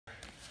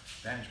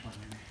Vantage point,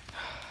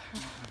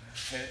 maybe.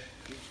 Okay.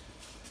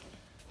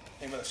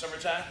 Hey, by the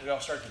summertime, we all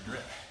start to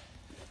drip.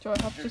 Do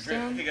I have to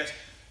stand? Hey guys,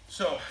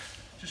 so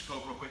just go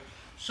real quick.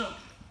 So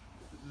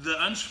the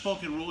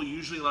unspoken rule,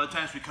 usually a lot of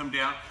times we come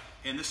down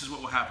and this is what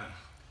will happen.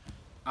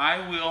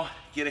 I will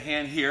get a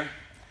hand here,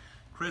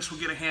 Chris will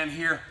get a hand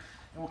here,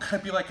 and we'll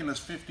kind of be like in this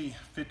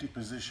 50-50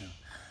 position.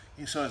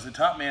 And so as the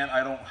top man,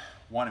 I don't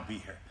want to be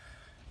here.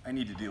 I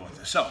need to deal with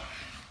this. So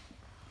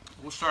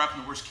we'll start off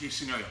in the worst case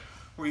scenario,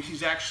 where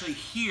he's actually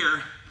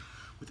here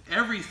with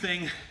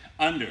everything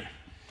under.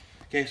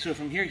 Okay, so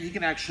from here, he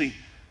can actually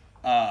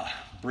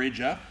bridge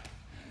up.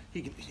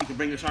 He can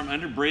bring this arm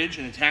under, bridge,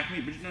 and attack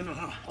me. But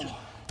no.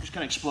 Just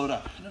kind of explode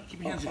up. No,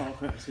 keep your hands in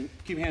there.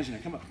 Keep your hands in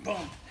there. Come up.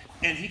 Boom.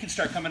 And he can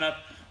start coming up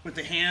with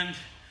the hand,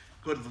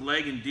 go to the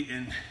leg,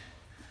 and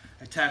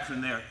attack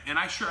from there. And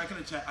I can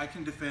attack. I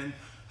can defend.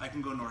 I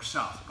can go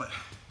north-south. But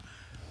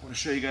I want to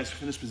show you guys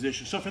from this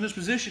position. So from this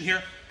position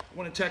here, I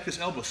want to attack this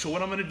elbow. So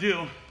what I'm going to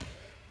do,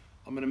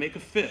 I'm going to make a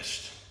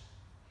fist,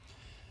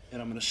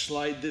 and I'm going to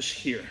slide this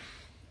here.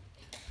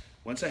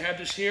 Once I have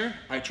this here,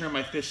 I turn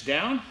my fist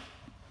down,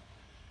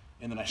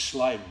 and then I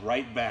slide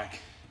right back,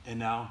 and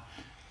now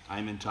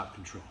I'm in top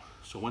control.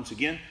 So once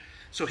again,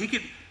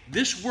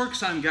 this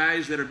works on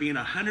guys that are being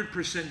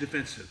 100%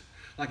 defensive.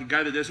 Like a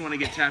guy that doesn't want to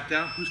get tapped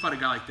out. Who's fought a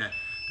guy like that?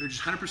 They're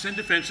just 100%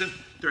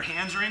 defensive. Their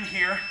hands are in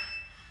here,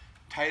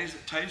 tight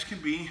as can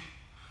be.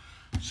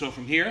 So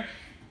from here,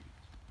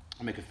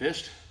 I'll make a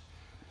fist,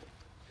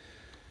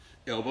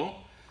 elbow,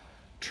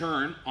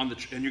 turn on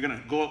and you're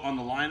gonna go on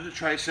the line of the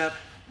tricep,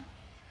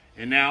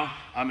 and now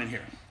I'm in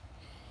here.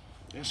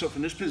 Okay, so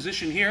from this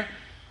position here,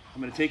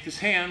 I'm gonna take this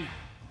hand,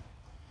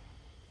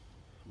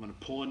 I'm gonna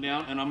pull it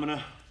down, and I'm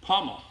gonna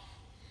pommel.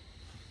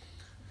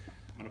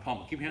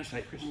 Keep your hands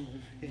tight, Chris.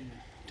 Okay.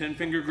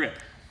 10-finger grip.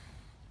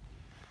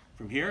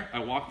 From here, I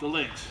walk the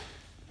legs.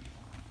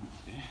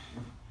 Okay.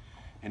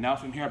 And now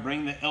from here, I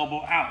bring the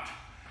elbow out.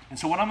 And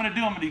so what I'm gonna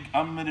do,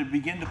 I'm gonna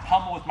begin to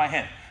pummel with my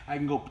head. I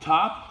can go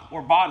top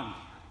or bottom.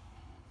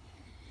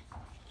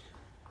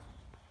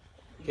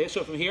 Okay,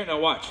 so from here, now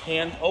watch.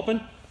 Hand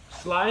open,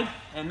 slide,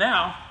 and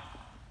now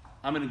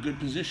I'm in a good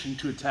position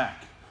to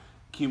attack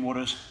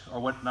Kimoras or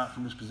whatnot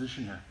from this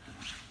position here.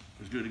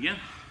 Let's do it again.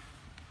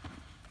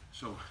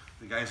 So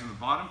the guy's on the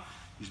bottom,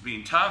 he's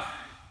being tough.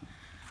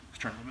 Let's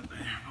turn a little bit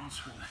there.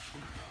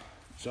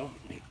 So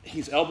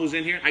his elbow's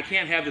in here. I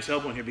can't have this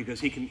elbow in here because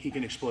he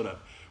can explode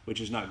up, which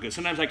is not good.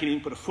 Sometimes I can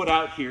even put a foot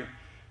out here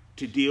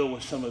to deal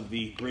with some of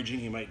the bridging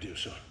he might do.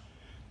 So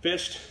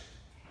fist,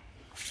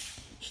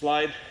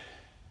 slide,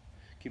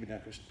 keep it down,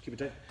 Chris, keep it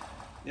tight.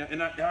 Yeah, and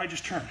now I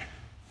just turn.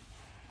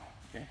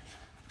 Okay.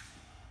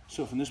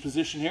 So from this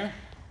position here,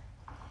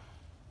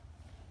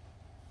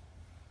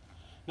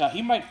 now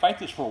he might fight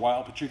this for a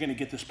while, but you're gonna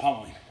get this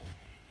pummeling.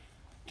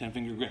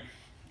 10-finger grip,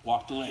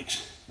 walk the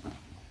legs.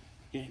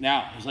 Okay,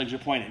 now his legs are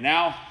pointed.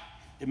 Now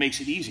it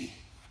makes it easy.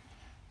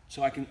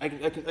 So I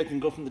can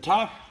go from the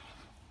top,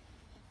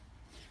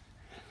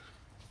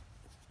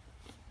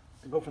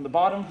 I go from the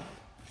bottom,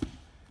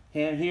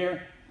 hand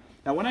here.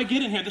 Now when I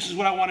get in here, this is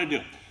what I want to do.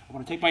 I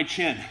want to take my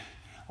chin,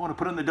 I want to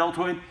put it on the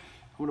deltoid,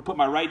 I want to put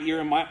my right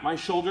ear in my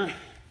shoulder.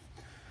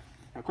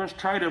 Now, of course,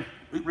 try to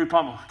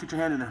repummel. Get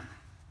your hand in there.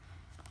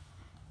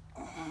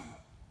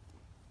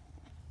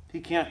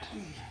 He can't.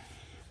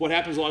 What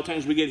happens a lot of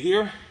times, we get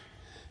here, and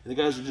the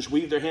guys will just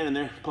weave their hand in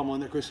there, pummel in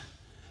there, Chris,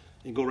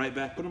 and go right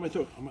back. Put it on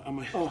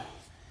my throat,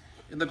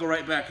 and they'll go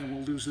right back, and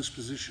we'll lose this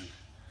position.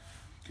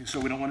 Okay, so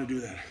we don't want to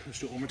do that. Let's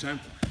do it one more time.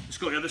 Let's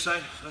go to the other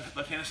side,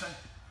 left-hand side.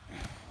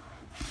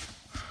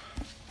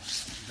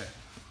 Okay.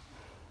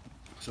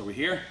 So we're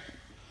here.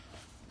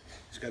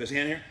 He's got his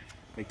hand here.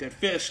 Make that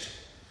fist.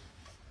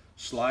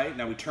 Slide.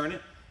 Now we turn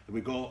it, and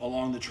we go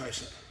along the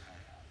tricep.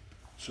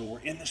 So we're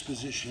in this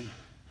position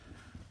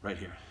right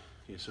here.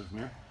 Okay, so from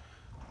here,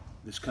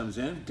 this comes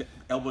in,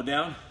 elbow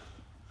down,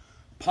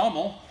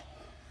 pommel,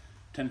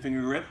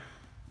 10-finger grip,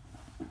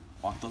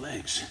 walk the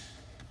legs.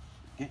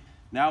 Okay,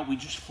 now we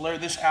just flare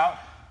this out,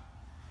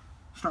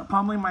 start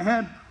pommeling my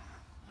head.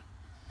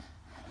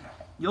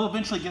 You'll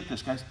eventually get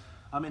this, guys.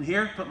 I'm in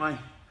here, put my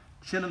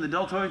chin on the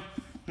deltoid,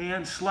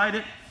 hand, slide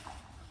it.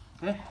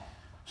 Okay,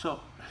 so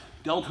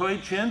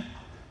deltoid, chin,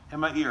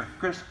 and my ear.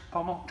 Chris,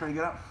 pommel, try to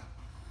get out.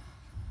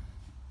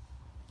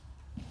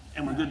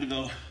 And we're good to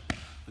go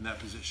in that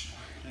position.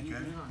 Thank you.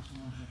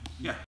 Yeah.